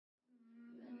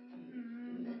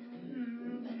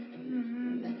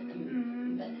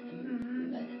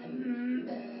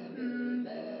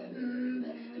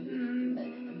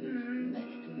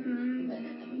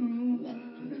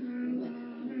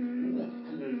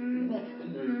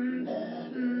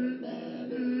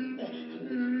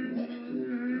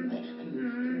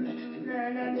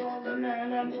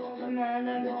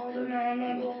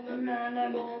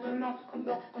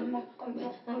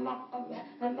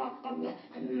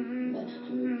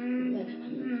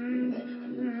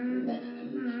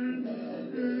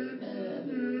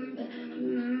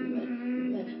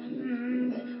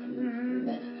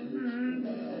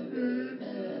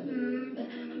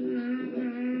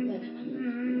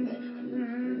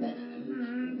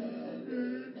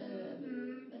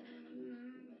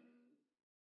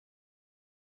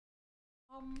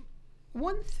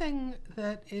One thing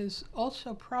that is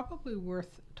also probably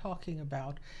worth talking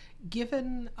about,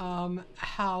 given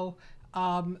how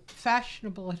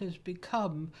fashionable it has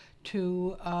become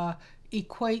to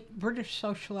equate British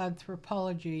social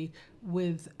anthropology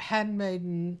with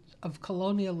handmaidens of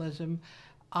colonialism,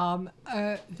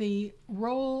 the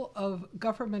role of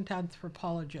government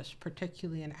anthropologists,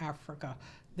 particularly in Africa.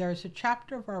 There's a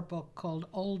chapter of our book called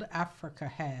Old Africa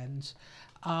Hands,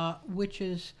 which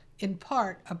is in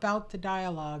part about the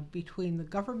dialogue between the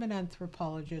government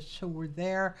anthropologists who were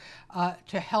there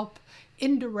to help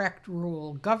indirect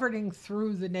rule, governing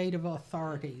through the native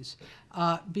authorities,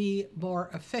 be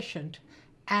more efficient,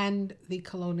 and the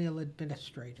colonial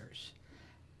administrators.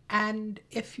 And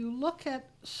if you look at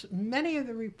many of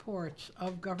the reports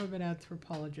of government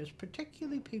anthropologists,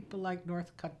 particularly people like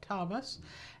Northcote Thomas,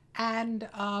 and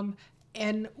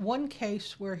in one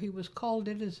case where he was called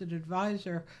in as an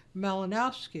advisor,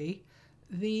 Malinowski,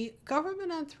 the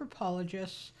government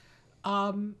anthropologists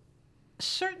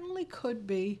certainly could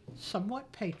be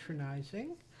somewhat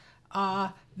patronizing.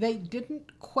 They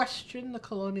didn't question the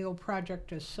colonial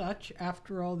project as such.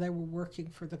 After all, they were working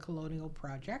for the colonial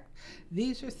project.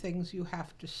 These are things you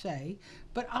have to say.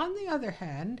 But on the other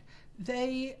hand,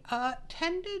 they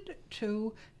tended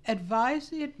to advise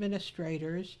the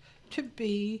administrators to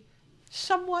be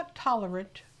somewhat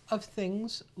tolerant of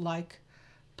things like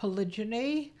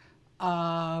polygyny,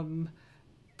 premarital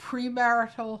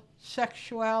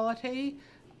sexuality,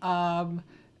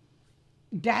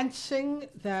 dancing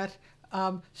that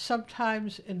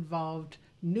sometimes involved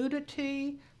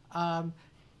nudity,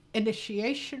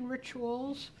 initiation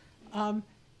rituals.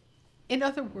 In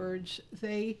other words,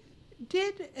 they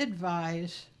did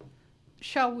advise,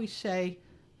 shall we say,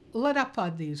 let up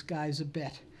on these guys a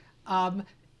bit.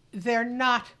 They're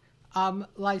not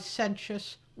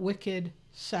licentious, wicked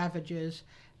savages,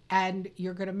 and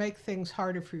you're going to make things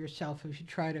harder for yourself if you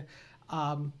try to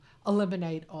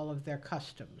eliminate all of their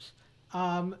customs.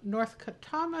 Northcote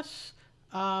Thomas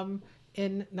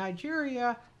in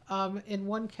Nigeria, in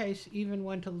one case, even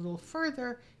went a little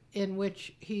further, in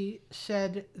which he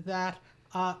said that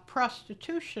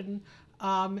prostitution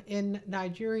in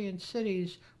Nigerian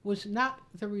cities was not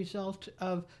the result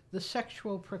of the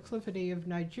sexual proclivity of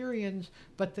Nigerians,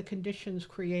 but the conditions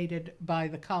created by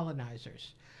the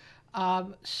colonizers.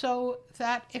 So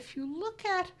that if you look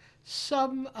at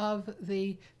some of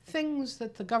the things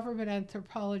that the government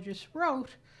anthropologists wrote,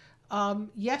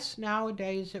 yes,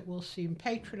 nowadays it will seem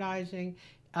patronizing,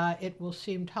 it will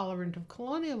seem tolerant of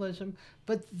colonialism,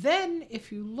 but then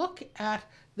if you look at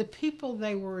the people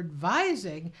they were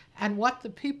advising and what the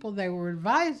people they were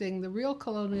advising, the real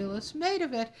colonialists, made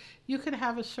of it, you can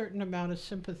have a certain amount of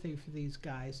sympathy for these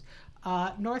guys.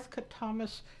 Northcote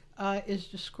Thomas is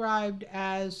described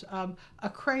as a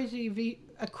crazy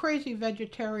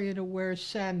vegetarian who wears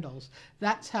sandals.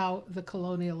 That's how the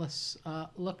colonialists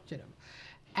looked at him.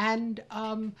 And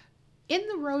in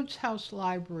the Rhodes House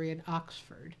Library in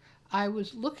Oxford, I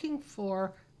was looking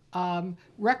for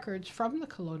records from the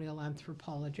colonial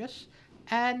anthropologists,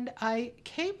 and I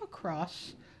came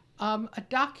across a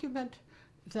document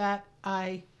that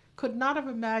I could not have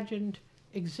imagined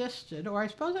existed, or I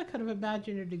suppose I could have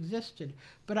imagined it existed,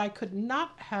 but I could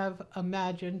not have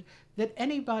imagined that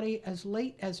anybody as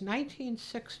late as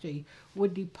 1960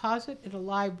 would deposit in a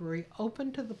library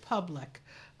open to the public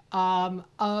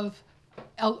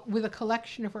with a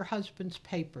collection of her husband's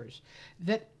papers,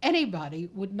 that anybody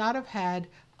would not have had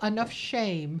enough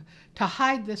shame to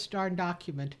hide this darn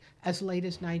document as late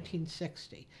as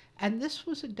 1960. And this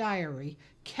was a diary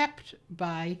kept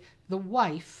by the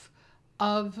wife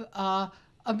of a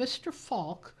Mr.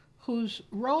 Falk, whose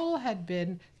role had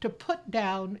been to put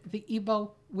down the Igbo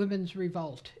Women's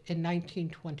Revolt in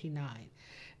 1929.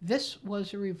 This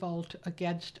was a revolt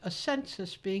against a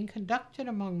census being conducted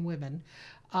among women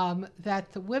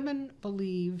that the women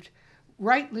believed,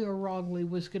 rightly or wrongly,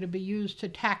 was going to be used to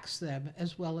tax them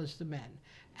as well as the men.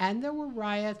 And there were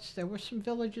riots, there were some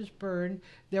villages burned,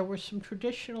 there was some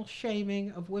traditional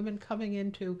shaming of women coming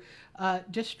into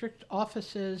district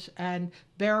offices and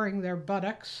baring their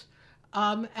buttocks.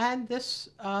 And this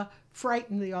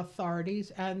frightened the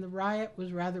authorities, and the riot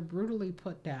was rather brutally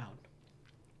put down.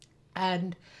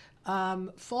 And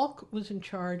Falk was in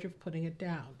charge of putting it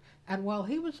down. And while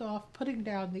he was off putting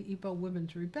down the Igbo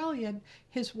Women's Rebellion,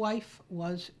 his wife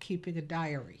was keeping a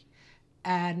diary.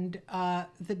 And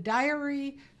the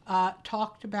diary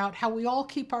talked about how we all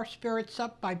keep our spirits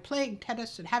up by playing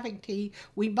tennis and having tea.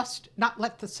 We must not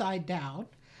let the side down.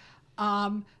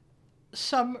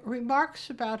 Some remarks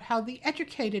about how the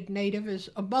educated native is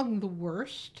among the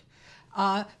worst,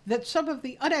 that some of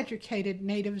the uneducated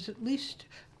natives at least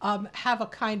have a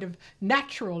kind of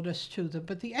naturalness to them,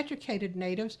 but the educated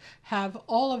natives have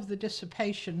all of the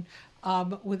dissipation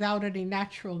without any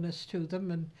naturalness to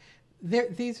them, and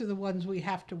these are the ones we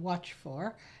have to watch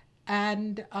for.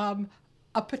 And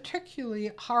a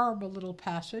particularly horrible little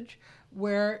passage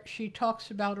where she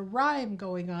talks about a rhyme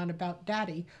going on about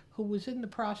Daddy, who was in the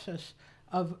process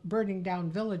of burning down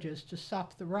villages to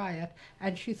stop the riot,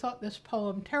 and she thought this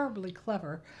poem terribly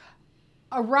clever.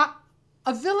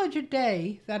 A village a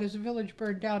day, that is, a village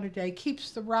burned down a day,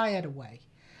 keeps the riot away.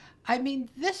 I mean,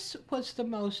 this was the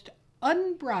most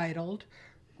unbridled,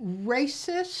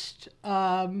 racist,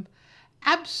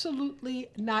 absolutely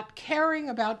not caring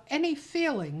about any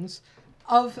feelings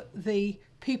of the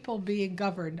people being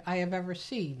governed I have ever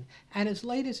seen. And as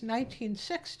late as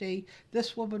 1960,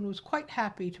 this woman was quite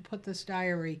happy to put this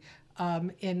diary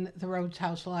in the Rhodes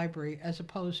House Library as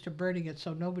opposed to burning it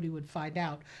so nobody would find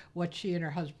out what she and her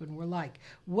husband were like.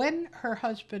 When her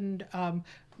husband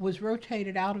was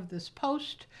rotated out of this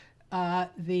post,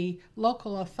 the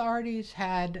local authorities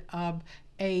had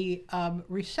a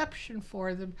reception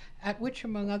for them, at which,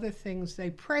 among other things,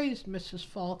 they praised Mrs.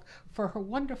 Falk for her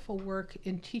wonderful work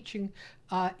in teaching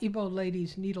Igbo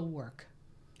ladies needlework.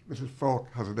 Mrs.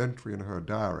 Falk has an entry in her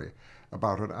diary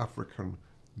about an African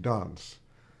dance,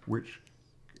 which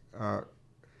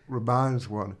reminds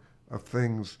one of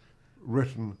things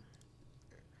written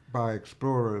by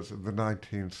explorers in the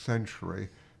 19th century,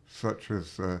 such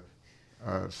as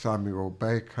Samuel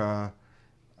Baker,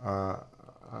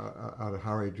 and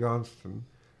Harry Johnston.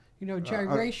 You know,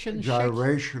 gyrations.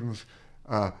 Gyrations,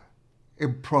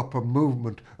 improper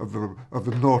movement of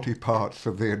the naughty parts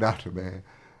of the anatomy,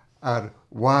 and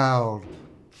wild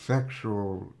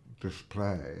sexual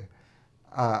display,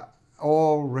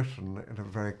 all written in a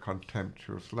very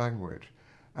contemptuous language.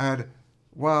 And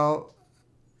while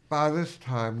by this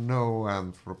time no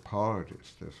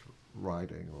anthropologist is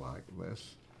writing like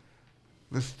this,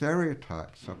 the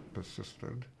stereotypes have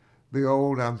persisted. The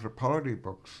old anthropology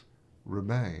books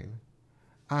remain.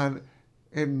 And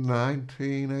in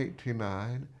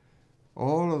 1989,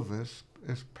 all of this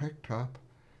is picked up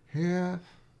here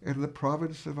in the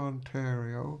province of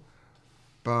Ontario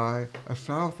by a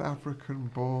South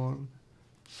African-born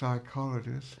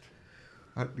psychologist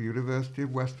at the University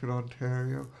of Western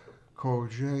Ontario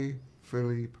called J.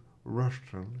 Philippe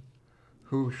Rushton,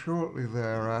 who shortly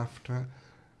thereafter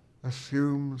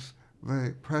assumes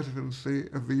the presidency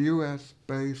of the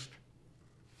US-based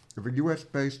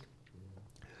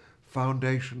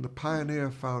foundation, the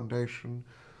Pioneer Foundation,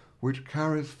 which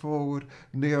carries forward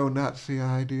neo-Nazi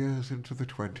ideas into the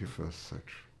 21st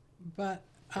century. But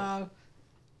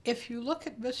if you look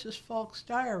at Mrs. Falk's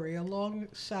diary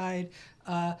alongside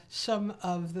some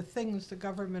of the things the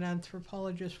government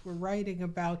anthropologists were writing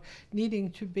about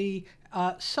needing to be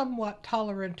somewhat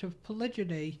tolerant of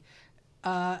polygyny,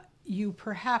 you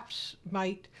perhaps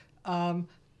might,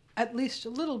 at least a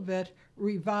little bit,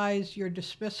 revise your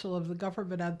dismissal of the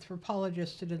government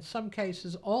anthropologists, and in some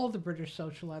cases all the British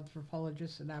social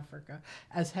anthropologists in Africa,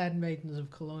 as handmaidens of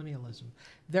colonialism.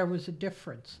 There was a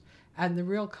difference, and the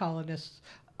real colonists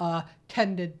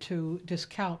tended to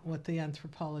discount what the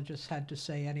anthropologists had to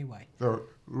say anyway. Though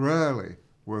rarely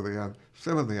were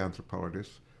some of the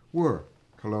anthropologists were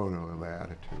colonial in their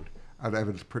attitude, and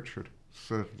Evans-Pritchard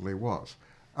certainly was.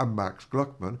 And Max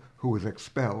Gluckman, who was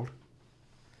expelled,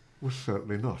 was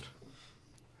certainly not.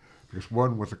 Because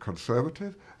one was a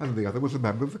conservative and the other was a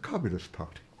member of the Communist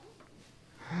Party.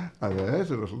 And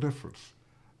there's a little difference.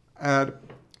 And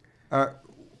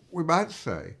we might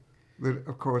say that,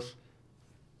 of course,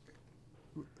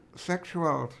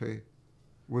 sexuality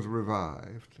was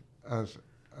revived as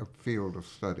a field of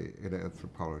study in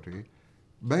anthropology,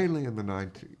 mainly in the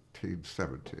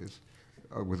 1970s,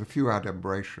 with a few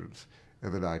adumbrations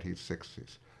in the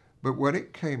 1960s. But when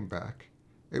it came back,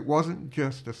 it wasn't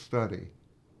just a study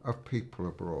of people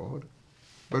abroad,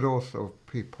 but also of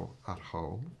people at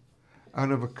home,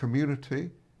 and of a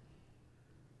community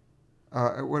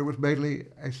where it was mainly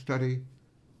a study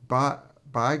by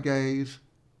gays,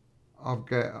 of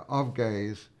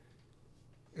gays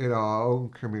in our own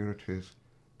communities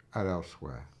and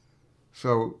elsewhere.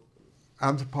 So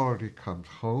anthropology comes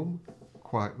home,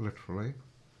 quite literally,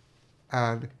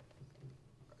 and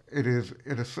it is,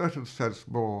 in a certain sense,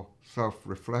 more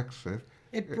self-reflexive.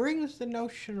 It brings the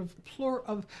notion of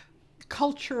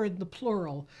culture in the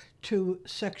plural to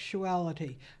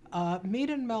sexuality. Mead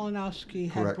and Malinowski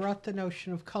had Correct. brought the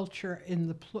notion of culture in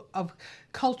the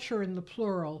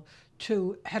plural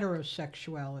to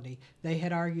heterosexuality. They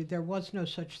had argued there was no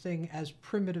such thing as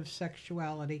primitive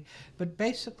sexuality, but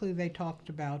basically they talked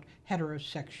about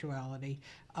heterosexuality.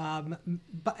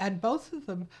 And both of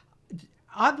them,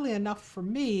 oddly enough for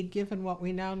me, given what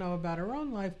we now know about our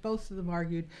own life, both of them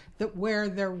argued that where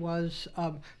there was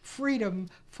freedom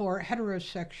for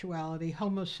heterosexuality,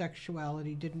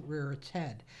 homosexuality didn't rear its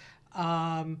head.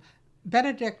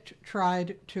 Benedict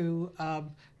tried to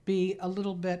be a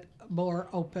little bit more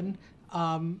open,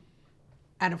 and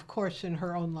of course in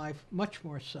her own life much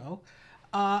more so.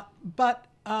 But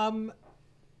none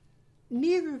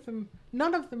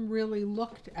of them really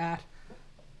looked at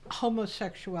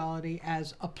homosexuality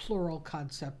as a plural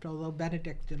concept, although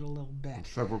Benedict did a little bit.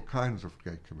 Several kinds of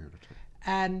gay community.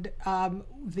 And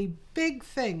the big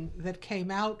thing that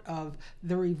came out of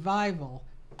the revival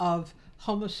of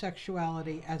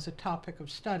homosexuality as a topic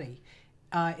of study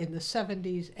in the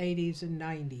 70s, 80s, and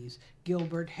 90s,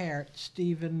 Gilbert Hart,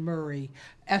 Stephen Murray,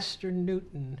 Esther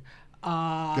Newton,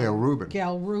 Gail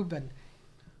Rubin,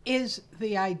 is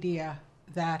the idea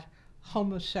that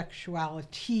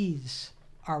homosexualities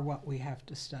are what we have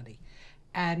to study.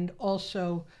 And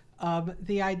also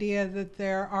the idea that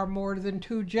there are more than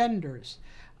two genders.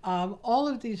 All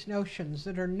of these notions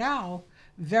that are now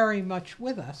very much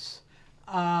with us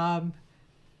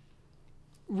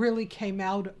really came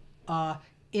out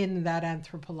in that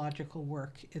anthropological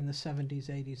work in the 70s,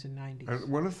 80s, and 90s.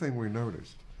 And one of the things we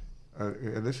noticed,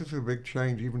 and this is a big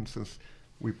change even since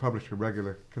we published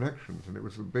Irregular Connections, and it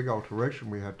was a big alteration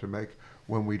we had to make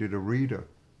when we did a reader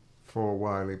for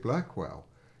Wiley Blackwell,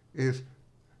 is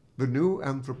the new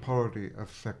anthropology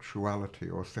of sexuality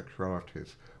or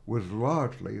sexualities was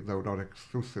largely, though not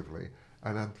exclusively,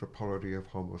 an anthropology of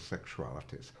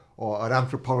homosexualities or an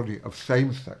anthropology of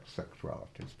same-sex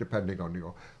sexualities, depending on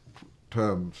your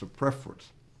terms of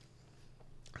preference.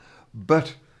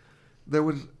 But there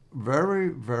was very,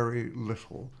 very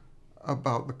little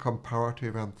about the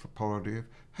comparative anthropology of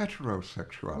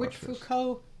heterosexuality. Which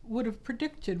Foucault would have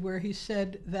predicted, where he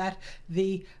said that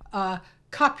the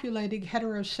copulating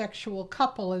heterosexual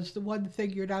couple is the one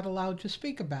thing you're not allowed to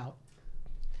speak about.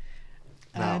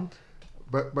 Now,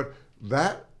 but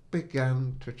that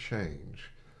began to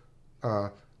change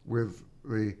with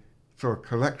the sort of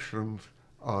collections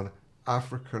on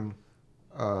African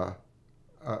love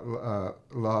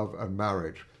and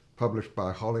marriage published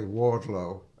by Holly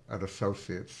Wardlow and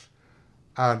Associates,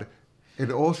 and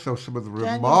in also some of the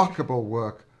remarkable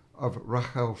work of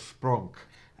Rachel Spronk,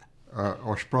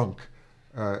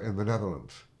 in the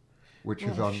Netherlands, which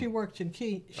is on... She worked in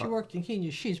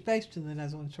Kenya. She's based in the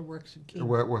Netherlands. Her work's in Kenya.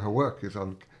 Where her work is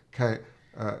on Kenyan,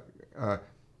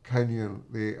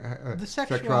 the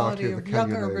sexuality of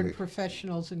young urban elite.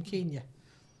 Professionals in Kenya.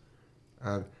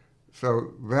 And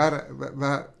so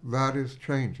that is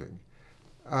changing.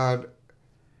 And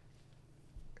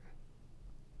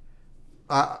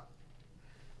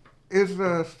is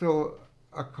there still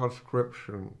a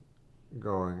conscription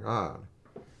going on?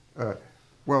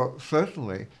 Well,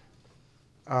 certainly,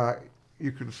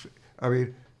 you can see, I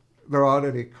mean, there aren't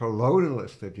any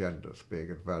colonialist agendas being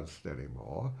advanced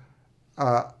anymore.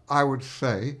 I would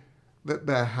say that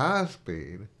there has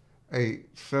been a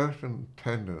certain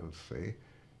tendency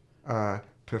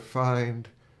to find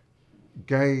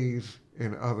gays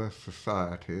in other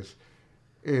societies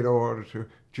in order to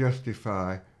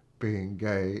justify being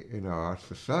gay in our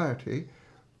society,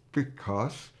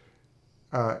 because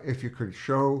if you can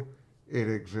show it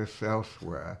exists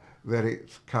elsewhere, then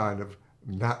it's kind of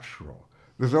natural.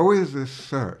 There's always this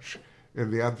search in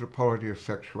the anthropology of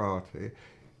sexuality,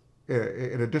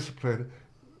 in a discipline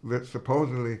that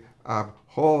supposedly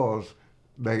abhors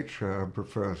nature and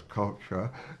prefers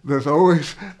culture. There's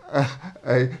always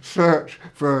a search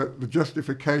for the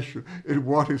justification in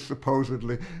what is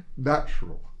supposedly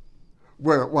natural,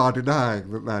 while denying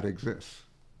that that exists.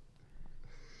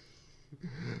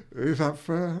 Is that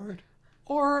fair?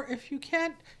 Or if you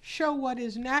can't show what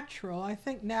is natural, I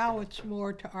think now it's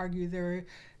more to argue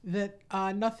that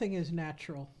nothing is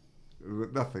natural.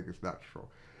 Nothing is natural.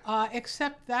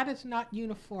 Except that is not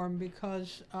uniform,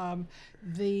 because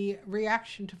the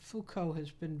reaction to Foucault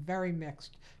has been very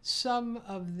mixed. Some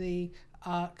of the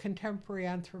contemporary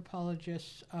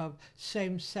anthropologists of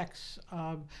same-sex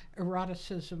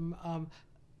eroticism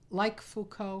like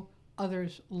Foucault,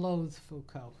 others loathe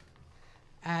Foucault.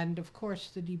 And of course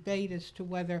the debate as to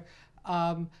whether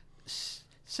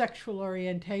sexual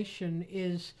orientation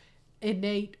is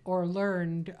innate or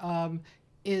learned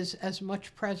is as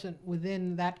much present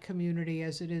within that community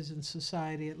as it is in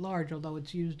society at large, although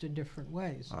it's used in different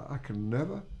ways. I can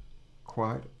never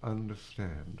quite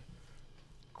understand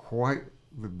quite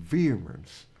the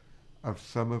vehemence of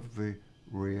some of the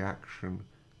reaction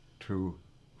to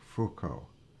Foucault,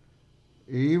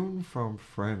 even from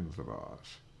friends of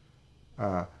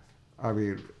ours. I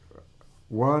mean,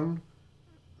 one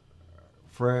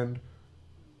friend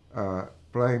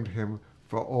blamed him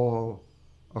for all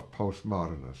of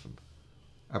postmodernism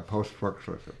and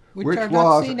post-structuralism, which are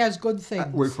not seen as good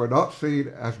things. Which were not seen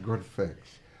as good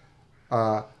things.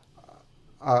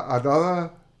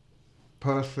 Another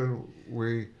person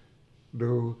we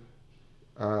knew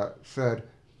said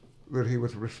that he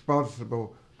was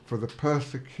responsible for the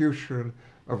persecution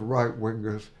of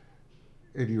right-wingers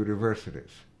in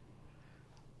universities.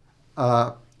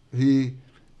 He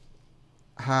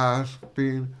has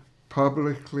been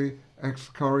publicly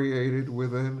excoriated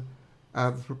within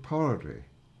anthropology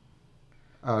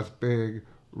as being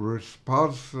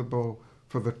responsible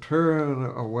for the turn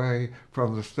away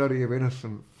from the study of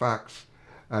innocent facts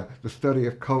and the study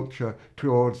of culture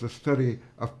towards the study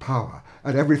of power.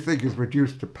 And everything is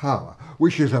reduced to power,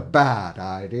 which is a bad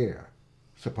idea,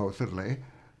 supposedly.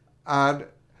 And,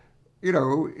 you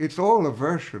know, it's all a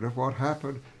version of what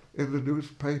happened in the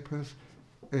newspapers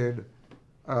in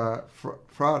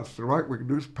France, the right-wing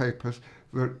newspapers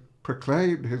that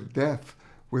proclaimed his death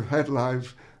with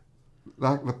headlines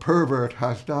like "The pervert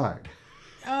has died."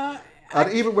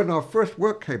 And even when our first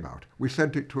work came out, we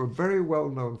sent it to a very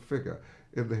well-known figure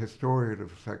in the historian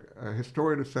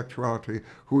of sexuality,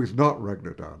 who is not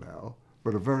Regna Darnell,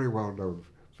 but a very well-known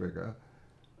figure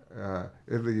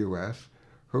in the US,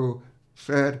 who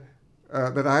said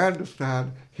that I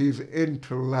understand he's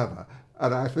into leather,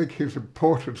 and I think his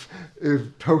importance is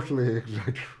totally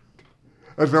exaggerated.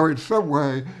 As though in some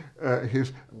way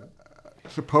his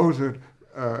supposed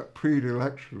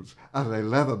predilections as a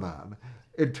leatherman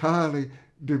entirely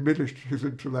diminished his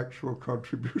intellectual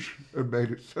contribution and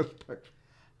made it suspect.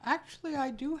 Actually,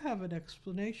 I do have an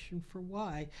explanation for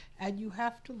why, and you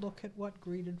have to look at what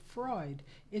greeted Freud.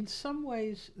 In some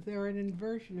ways, they're an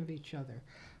inversion of each other.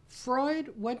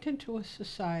 Freud went into a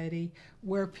society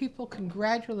where people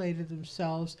congratulated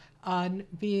themselves on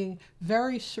being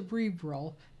very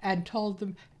cerebral and told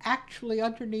them, actually,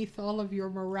 underneath all of your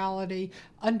morality,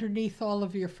 underneath all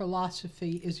of your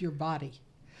philosophy is your body.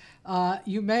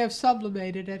 You may have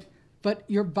sublimated it, but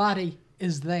your body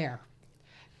is there.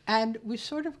 And we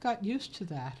sort of got used to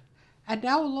that. And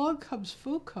now along comes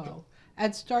Foucault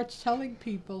and starts telling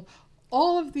people,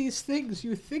 all of these things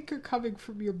you think are coming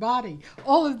from your body,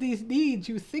 all of these needs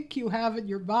you think you have in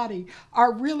your body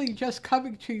are really just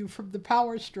coming to you from the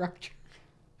power structure.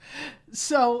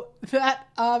 So that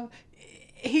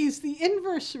he's the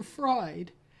inverse of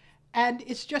Freud, and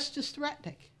it's just as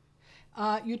threatening.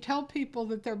 You tell people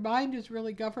that their mind is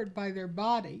really governed by their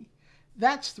body,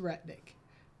 that's threatening.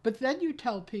 But then you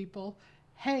tell people,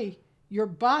 hey, your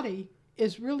body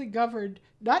is really governed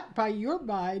not by your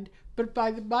mind, but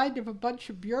by the mind of a bunch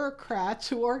of bureaucrats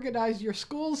who organize your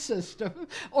school system,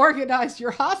 organize your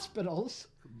hospitals.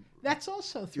 That's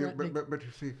also threatening. Yeah, but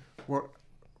you see, what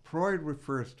Freud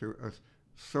refers to as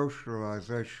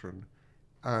socialization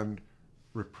and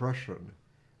repression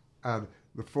and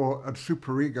and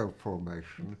superego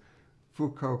formation,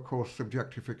 Foucault calls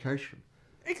subjectification.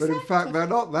 Exactly. But in fact, they're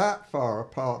not that far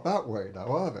apart that way now,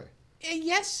 are they?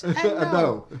 Yes and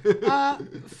no.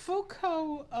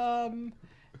 Foucault,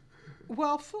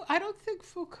 I don't think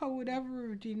Foucault would ever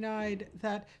have denied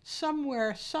that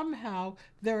somewhere, somehow,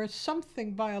 there is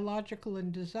something biological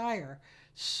in desire.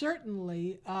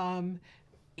 Certainly,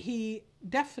 he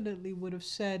definitely would have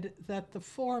said that the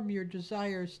form your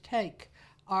desires take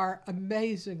are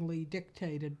amazingly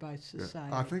dictated by society.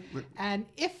 Yeah, I think that, and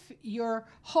if your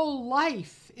whole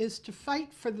life is to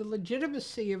fight for the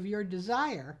legitimacy of your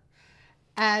desire,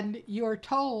 and you're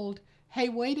told, hey,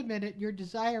 wait a minute, your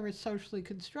desire is socially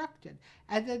constructed.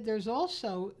 And then there's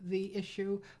also the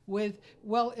issue with,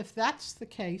 well, if that's the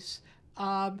case,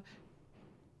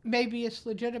 maybe it's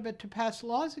legitimate to pass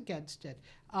laws against it.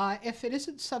 If it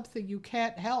isn't something you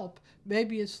can't help,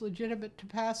 maybe it's legitimate to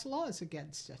pass laws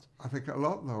against it. I think a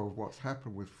lot, though, of what's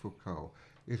happened with Foucault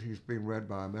is he's been read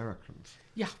by Americans.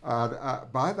 Yeah.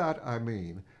 And by that I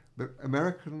mean that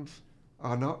Americans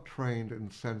are not trained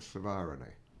in sense of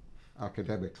irony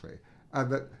academically, and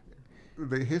that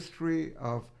the history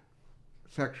of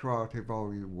Sexuality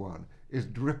Volume 1 is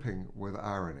dripping with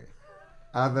irony,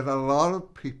 and that a lot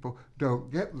of people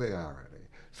don't get the irony.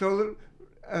 So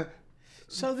that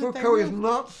Foucault is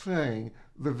not saying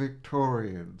the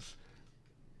Victorians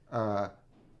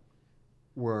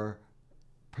were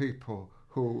people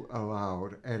who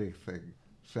allowed anything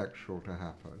sexual to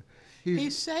happen.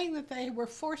 He's saying that they were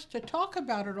forced to talk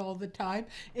about it all the time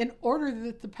in order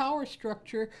that the power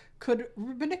structure could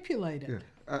manipulate it.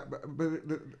 Yeah.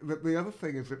 But the other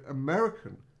thing is that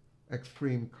American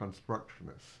extreme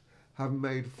constructionists have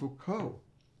made Foucault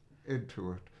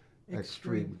into an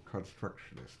extreme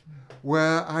constructionist,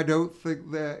 where I don't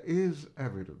think there is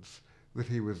evidence that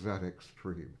he was that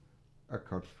extreme a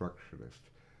constructionist.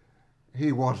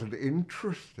 He wasn't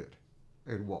interested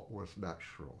in what was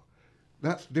natural.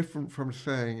 That's different from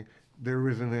saying there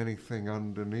isn't anything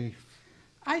underneath.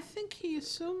 I think he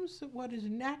assumes that what is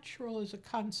natural is a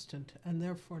constant and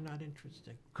therefore not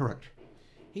interesting. Correct.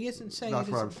 He isn't saying That's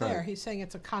it isn't there. He's saying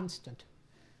it's a constant.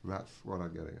 That's what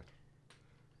I'm getting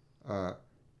at.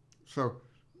 So,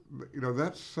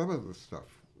 that's some of the stuff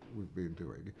we've been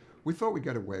doing. We thought we'd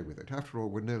get away with it. After all,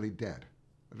 we're nearly dead.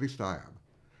 At least I am.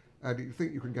 And you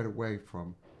think you can get away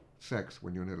from sex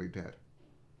when you're nearly dead?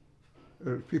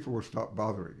 People will stop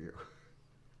bothering you.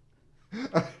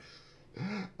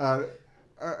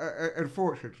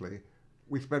 Unfortunately,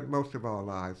 we spent most of our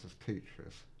lives as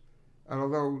teachers. And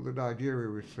although the Nigeria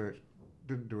research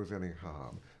didn't do us any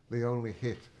harm, the only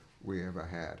hit we ever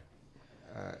had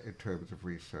in terms of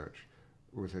research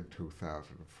was in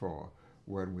 2004,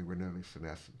 when we were nearly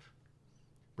senescent.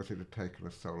 But it had taken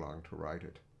us so long to write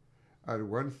it.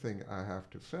 And one thing I have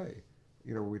to say,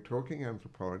 we're talking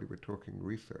anthropology, we're talking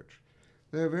research.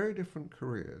 They're very different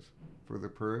careers for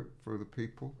the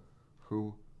people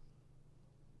who,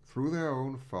 through their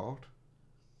own fault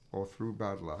or through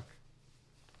bad luck,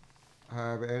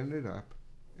 have ended up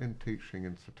in teaching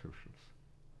institutions.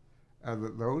 And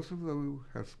that those of them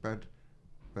who have spent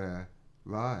their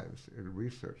lives in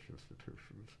research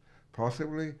institutions,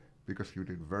 possibly because you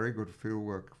did very good field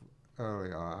work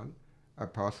early on,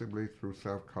 and possibly through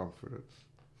self-confidence,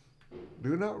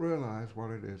 do not realize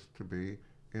what it is to be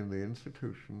in the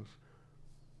institutions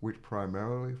which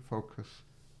primarily focus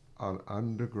on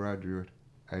undergraduate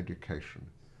education,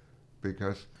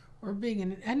 because... Or being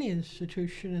in any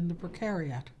institution in the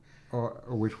precariat. Or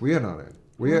which we are not in.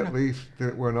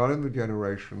 We're not in the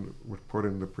generation that was put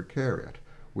in the precariat.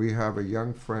 We have a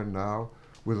young friend now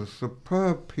with a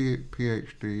superb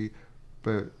PhD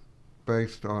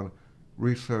based on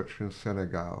research in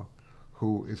Senegal,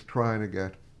 who is trying to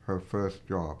get her first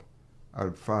job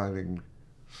and finding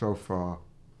so far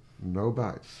no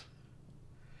bites.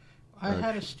 I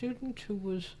had a student who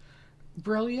was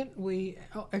brilliant. We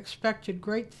expected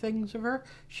great things of her.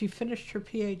 She finished her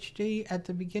PhD at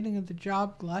the beginning of the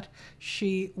job glut.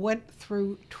 She went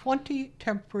through 20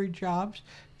 temporary jobs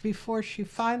before she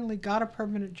finally got a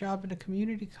permanent job in a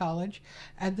community college.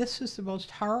 And this is the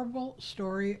most horrible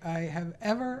story I have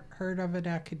ever heard of in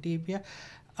academia.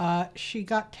 She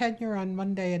got tenure on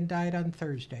Monday and died on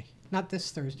Thursday. Not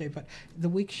this Thursday, but the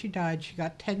week she died, she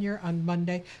got tenure on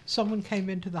Monday. Someone came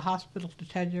into the hospital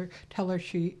to tell her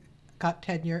she got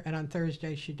tenure, and on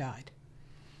Thursday she died.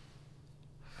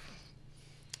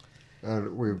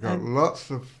 And we've got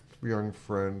lots of young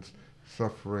friends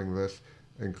suffering this,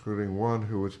 including one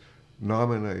who was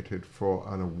nominated for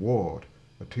an award,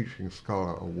 a Teaching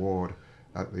Scholar Award,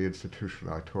 at the institution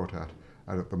I taught at,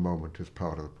 and at the moment is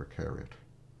part of the precariat.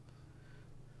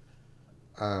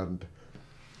 And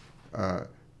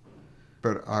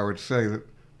but I would say that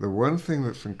the one thing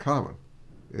that's in common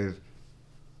is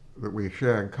that we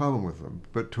share in common with them,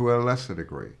 but to a lesser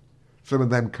degree. Some of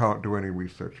them can't do any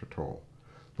research at all.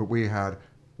 But we had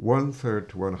 1/3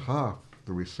 to 1/2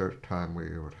 the research time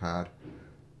we would had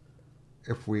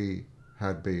if we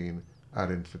had been at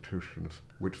institutions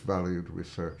which valued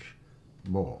research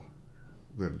more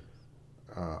than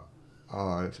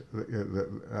ours.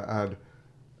 And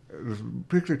it's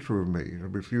particularly true of me,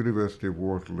 because the University of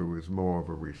Waterloo is more of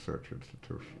a research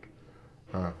institution,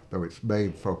 though its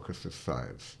main focus is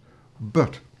science.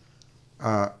 But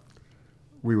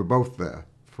we were both there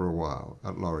for a while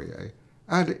at Laurier,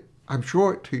 and I'm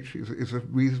sure it's a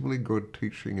reasonably good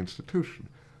teaching institution,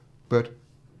 but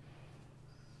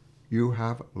you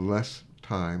have less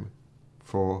time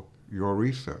for your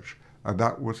research. And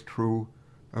that was true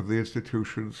of the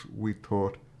institutions we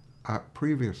taught at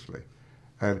previously.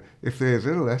 And if there's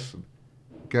a lesson,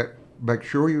 make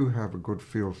sure you have a good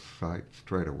field site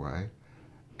straight away,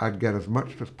 and get as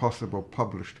much as possible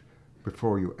published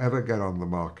before you ever get on the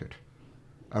market,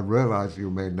 and realize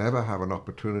you may never have an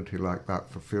opportunity like that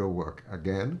for field work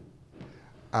again,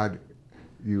 and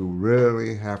you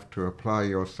really have to apply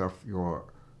yourself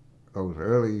those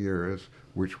early years,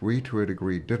 which we to a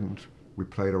degree didn't. We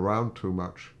played around too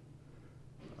much.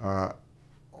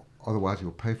 Otherwise,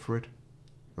 you'll pay for it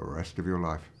the rest of your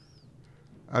life.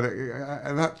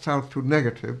 And that sounds too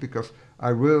negative because I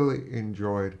really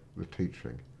enjoyed the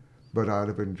teaching, but I'd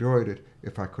have enjoyed it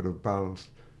if I could have balanced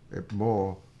it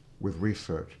more with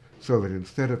research, so that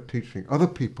instead of teaching other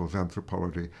people's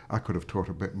anthropology, I could have taught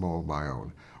a bit more of my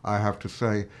own. I have to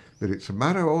say that it's a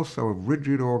matter also of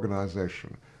rigid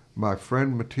organization. My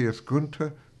friend Matthias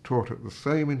Gunther taught at the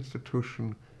same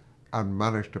institution and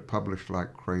managed to publish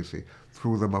like crazy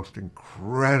through the most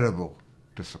incredible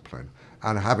discipline,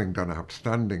 and having done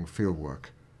outstanding fieldwork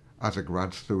as a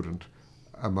grad student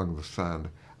among the sand,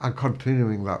 and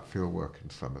continuing that fieldwork in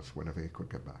summers whenever he could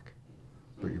get back.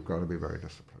 But you've got to be very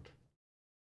disciplined.